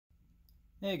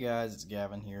Hey guys, it's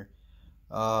Gavin here.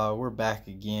 We're back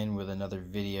again with another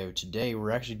video. Today we're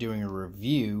actually doing a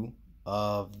review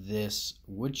of this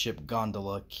wood chip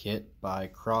gondola kit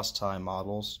by Crosstie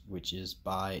Models, which is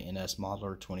by NS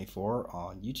Modeler 24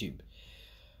 on YouTube.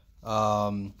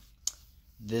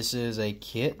 This is a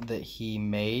kit that he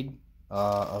made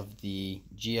of the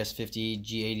GS50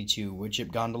 G82 wood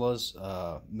chip gondolas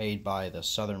made by the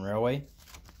Southern Railway,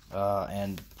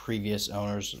 and previous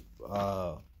owners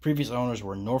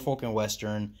were Norfolk and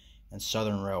Western and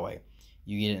Southern Railway.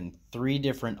 You get it in 3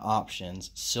 different options: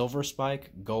 silver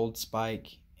spike, gold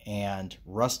spike, and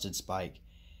rusted spike.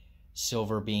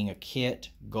 Silver being a kit,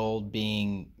 gold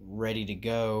being ready to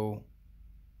go,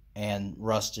 and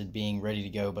rusted being ready to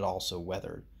go but also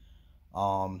weathered.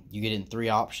 You get it in 3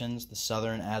 options: the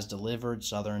Southern as delivered,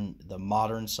 Southern, the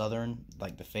modern Southern,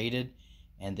 like the faded,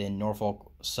 and then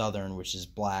Norfolk Southern, which is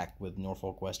black with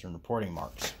Norfolk Western reporting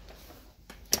marks.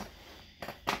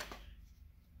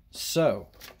 So,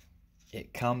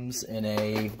 it comes in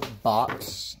a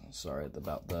box. Sorry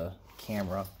about the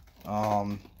camera.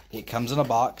 It comes in a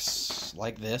box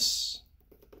like this.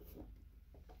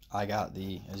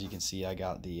 As you can see, I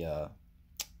got the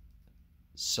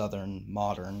Southern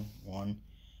modern one.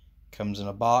 Comes in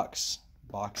a box.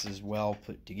 Box is well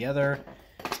put together.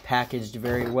 It's packaged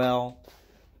very well.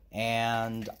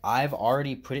 And I've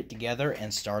already put it together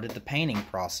and started the painting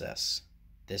process.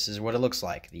 This is what it looks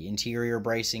like. The interior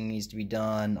bracing needs to be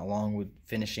done along with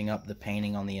finishing up the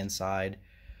painting on the inside.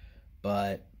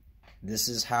 But this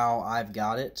is how I've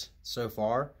got it so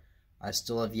far. I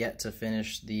still have yet to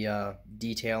finish the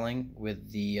detailing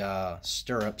with the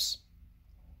stirrups.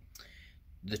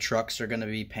 The trucks are going to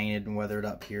be painted and weathered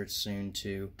up here soon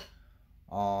too.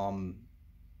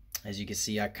 As you can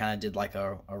see, I kind of did like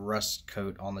a rust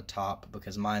coat on the top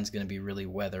because mine's going to be really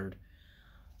weathered.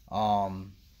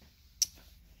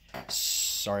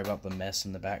 Sorry about the mess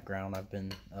in the background. I've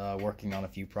been working on a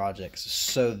few projects.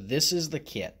 So this is the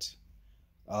kit.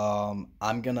 I'm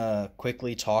going to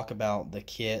quickly talk about the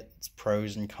kit, its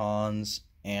pros and cons,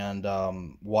 and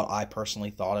what I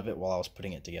personally thought of it while I was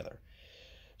putting it together.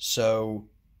 So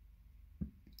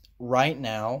right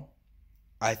now,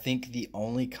 I think the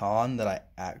only con that I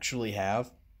actually have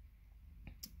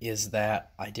is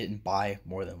that I didn't buy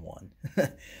more than one.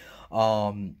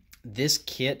 This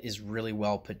kit is really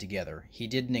well put together. He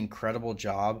did an incredible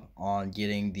job on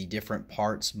getting the different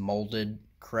parts molded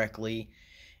correctly,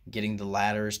 getting the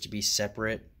ladders to be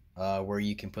separate where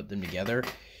you can put them together.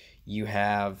 You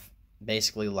have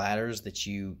basically ladders that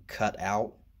you cut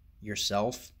out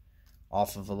yourself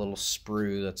off of a little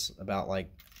sprue that's about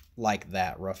like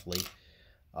that roughly.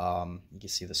 You can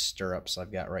see the stirrups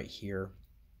I've got right here.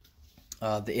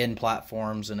 The end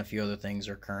platforms and a few other things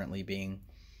are currently being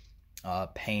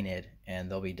painted, and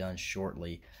they'll be done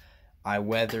shortly. I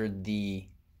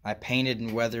painted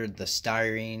and weathered the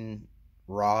styrene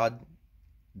rod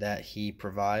that he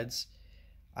provides.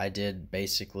 I painted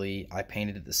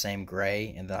it the same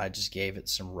gray, and then I just gave it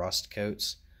some rust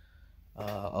coats.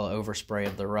 I'll overspray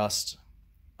of the rust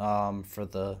for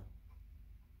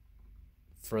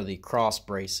the cross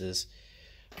braces.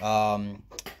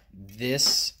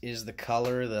 This is the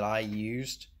color that I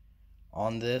used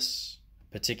on this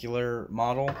particular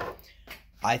model.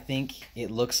 I think it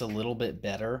looks a little bit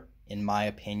better in my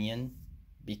opinion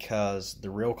because the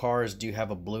real cars do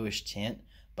have a bluish tint,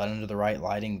 but under the right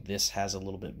lighting this has a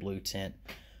little bit blue tint.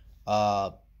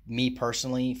 Me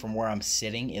personally, from where I'm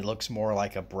sitting, it looks more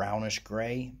like a brownish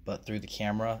gray, but through the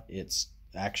camera it's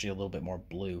actually a little bit more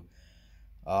blue.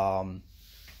 The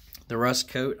rust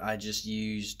coat, I just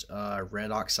used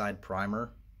red oxide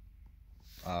primer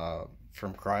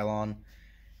from Krylon,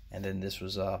 and then this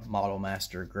was a Model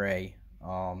Master Gray.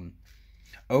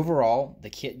 Overall, the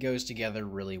kit goes together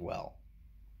really well.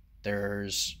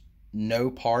 There's no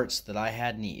parts that I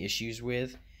had any issues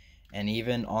with, and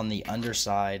even on the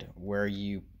underside where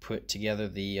you put together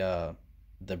the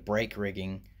brake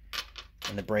rigging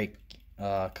and the brake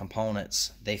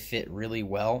components, they fit really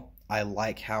well. I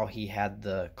like how he had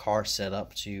the car set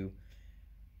up to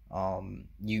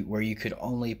where you could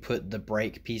only put the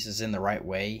brake pieces in the right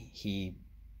way. He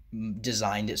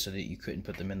designed it so that you couldn't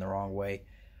put them in the wrong way.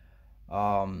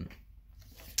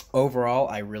 Overall,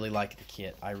 I really like the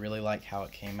kit. I really like how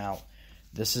it came out.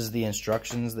 This is the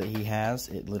instructions that he has.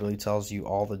 It literally tells you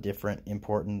all the different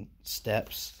important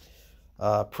steps.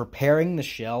 Preparing the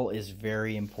shell is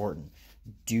very important.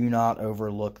 Do not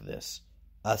overlook this.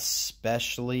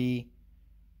 Especially,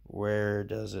 where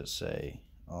does it say?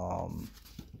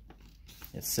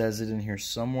 It says it in here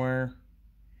somewhere.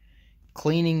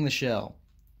 Cleaning the shell.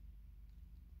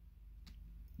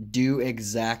 do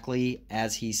exactly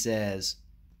as he says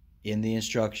in the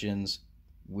instructions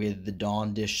with the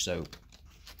Dawn dish soap.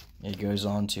 It goes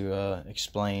on to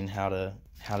explain how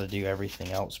to do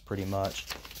everything else pretty much.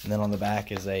 And then on the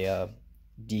back is a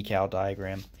decal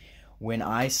diagram. When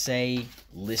I say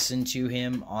listen to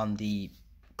him on the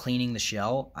cleaning the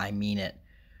shell, I mean it.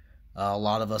 A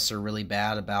lot of us are really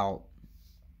bad about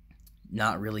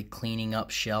not really cleaning up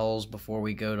shells before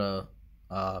we go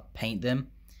to paint them.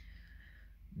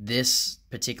 This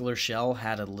particular shell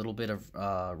had a little bit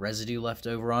of residue left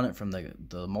over on it from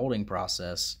the molding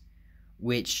process,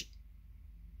 which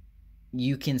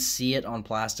you can see it on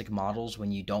plastic models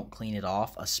when you don't clean it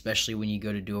off, especially when you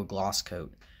go to do a gloss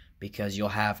coat, because you'll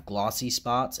have glossy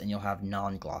spots and you'll have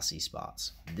non-glossy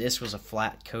spots. This was a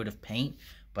flat coat of paint,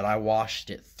 but I washed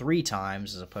it 3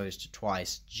 times as opposed to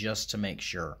twice just to make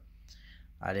sure.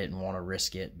 I didn't want to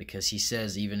risk it because he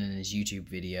says even in his YouTube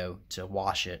video to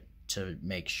wash it to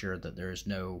make sure that there's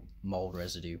no mold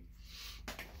residue.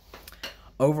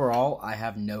 Overall, I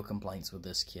have no complaints with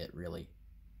this kit, really.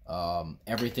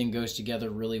 Everything goes together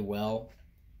really well.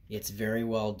 It's very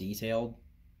well detailed.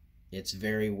 It's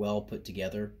very well put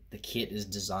together. The kit is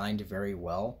designed very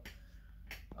well.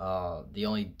 The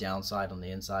only downside on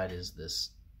the inside is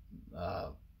this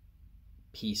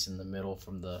piece in the middle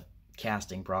from the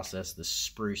casting process, the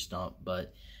sprue stump,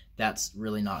 but that's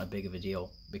really not a big of a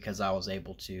deal because I was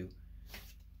able to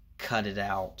cut it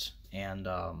out and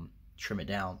trim it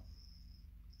down.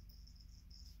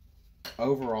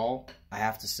 Overall, I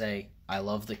have to say I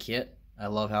love the kit. I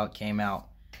love how it came out.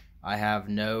 I have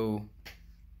no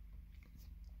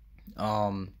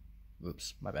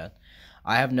oops, my bad.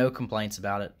 I have no complaints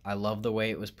about it. I love the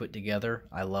way it was put together.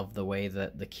 I love the way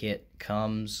that the kit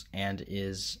comes and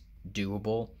is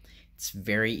doable. It's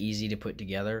very easy to put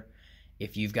together.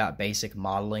 If you've got basic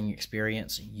modeling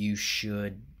experience, you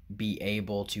should be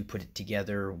able to put it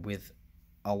together with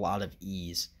a lot of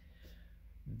ease.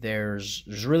 There's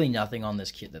really nothing on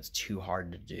this kit that's too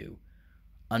hard to do.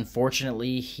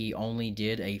 Unfortunately, he only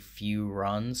did a few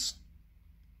runs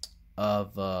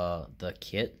of the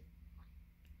kit,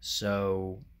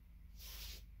 so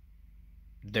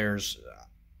there's,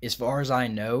 as far as I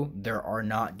know, there are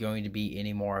not going to be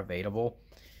any more available.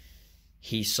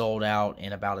 He sold out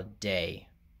in about a day,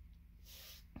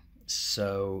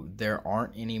 so there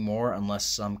aren't any more unless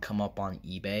some come up on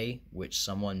eBay, which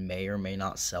someone may or may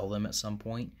not sell them at some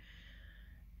point.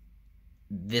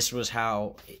 This was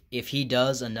how, if he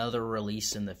does another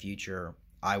release in the future,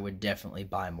 I would definitely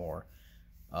buy more.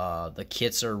 The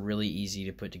kits are really easy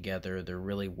to put together. They're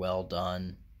really well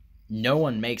done. No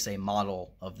one makes a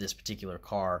model of this particular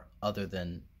car other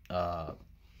than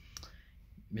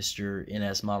Mr.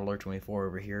 NS Modeler 24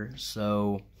 over here.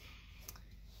 So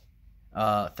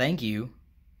thank you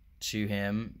to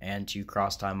him and to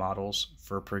Crosstie Models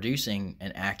for producing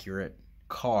an accurate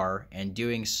car and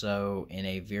doing so in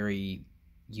a very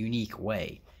unique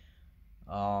way.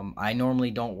 I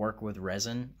normally don't work with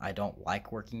resin. I don't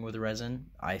like working with resin.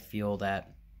 I feel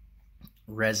that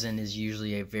resin is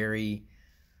usually a very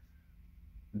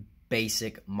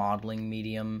basic modeling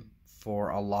medium for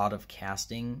a lot of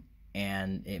casting,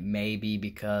 and it may be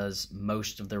because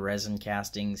most of the resin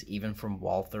castings, even from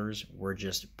Walthers, were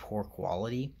just poor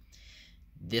quality.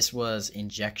 This was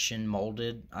injection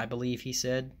molded, I believe he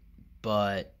said,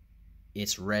 but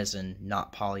it's resin,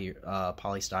 not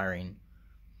polystyrene.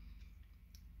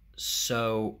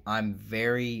 So I'm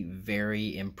very,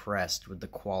 very impressed with the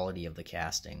quality of the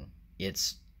casting.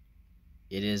 It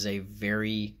is a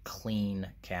very clean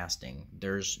casting.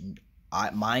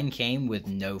 Mine came with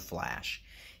no flash.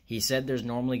 He said there's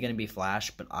normally going to be flash,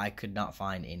 but I could not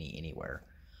find any anywhere.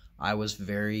 I was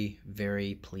very,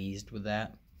 very pleased with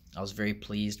that. I was very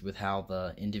pleased with how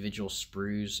the individual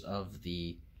sprues of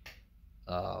the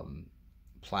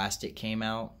plastic came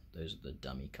out. Those are the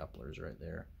dummy couplers right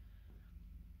there.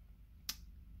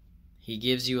 He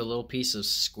gives you a little piece of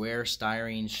square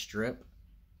styrene strip.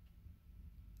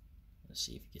 Let's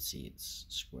see if you can see it's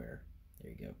square.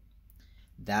 There you go.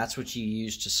 That's what you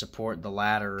use to support the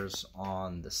ladders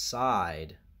on the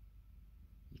side.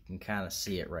 You can kind of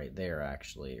see it right there,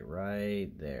 actually.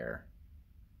 Right there.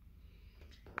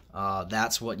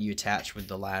 That's what you attach with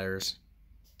the ladders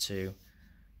to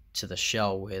the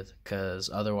shell with,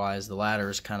 because otherwise the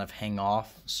ladders kind of hang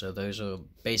off. So those are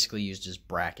basically used as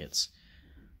brackets.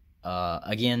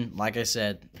 Again, like I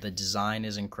said, the design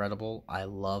is incredible. I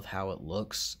love how it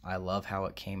looks. I love how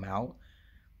it came out.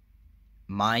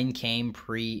 Mine did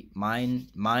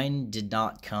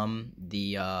not come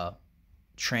the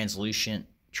translucent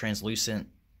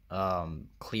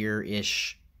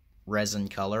clear-ish resin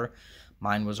color.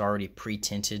 Mine was already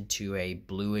pre-tinted to a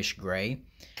bluish gray,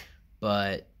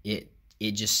 but it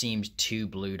it just seemed too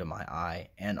blue to my eye.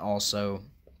 And also,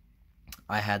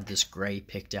 I had this gray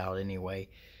picked out anyway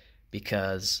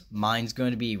because mine's going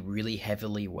to be really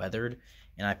heavily weathered,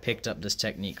 and I picked up this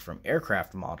technique from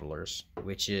aircraft modelers,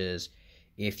 which is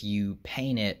if you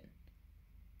paint it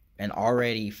an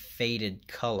already faded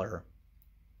color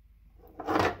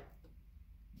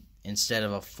instead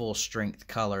of a full strength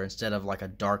color, instead of like a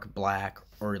dark black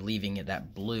or leaving it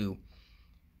that blue,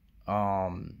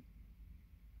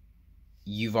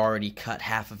 you've already cut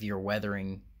half of your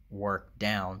weathering work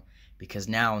down, because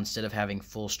now instead of having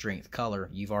full strength color,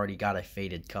 you've already got a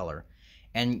faded color.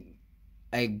 And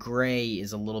a gray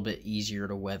is a little bit easier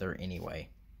to weather anyway.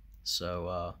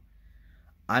 So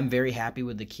I'm very happy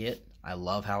with the kit. I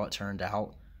love how it turned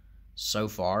out so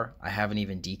far. I haven't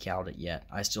even decaled it yet.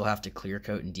 I still have to clear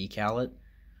coat and decal it,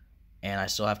 and I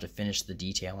still have to finish the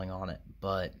detailing on it.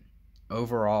 But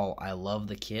overall, I love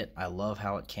the kit. I love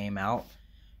how it came out.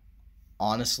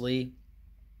 Honestly,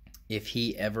 if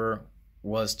he ever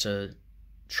was to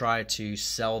try to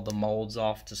sell the molds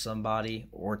off to somebody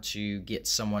or to get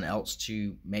someone else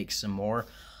to make some more,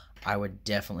 I would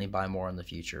definitely buy more in the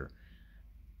future.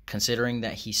 Considering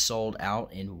that he sold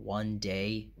out in one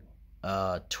day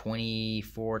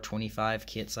 24, 25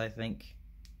 kits, I think.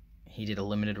 He did a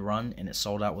limited run and it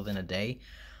sold out within a day.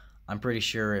 I'm pretty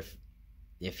sure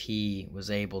if he was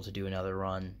able to do another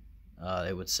run,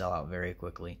 it would sell out very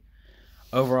quickly.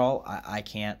 Overall, I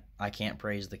can't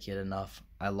praise the kit enough.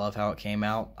 I love how it came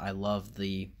out. I love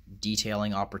the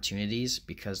detailing opportunities,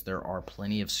 because there are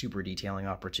plenty of super detailing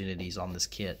opportunities on this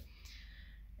kit.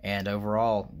 And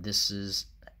overall, this is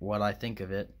what I think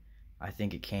of it. I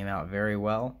think it came out very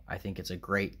well. I think it's a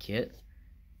great kit,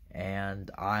 and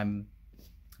I'm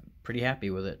pretty happy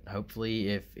with it. Hopefully,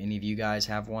 if any of you guys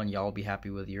have one, y'all will be happy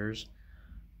with yours.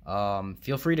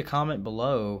 Feel free to comment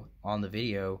below on the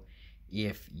video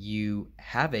if you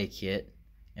have a kit,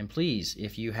 and please,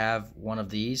 if you have one of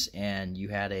these and you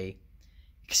had a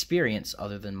experience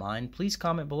other than mine, please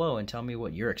comment below and tell me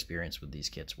what your experience with these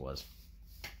kits was.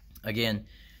 Again,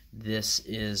 this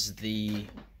is the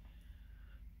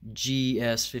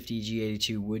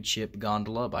GS50G82 Wood Chip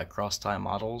Gondola by Crosstie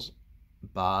Models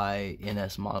by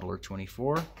NS Modeler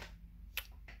 24,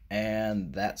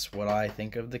 and that's what I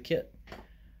think of the kit.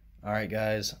 Alright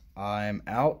guys, I'm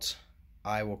out.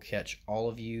 I will catch all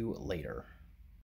of you later.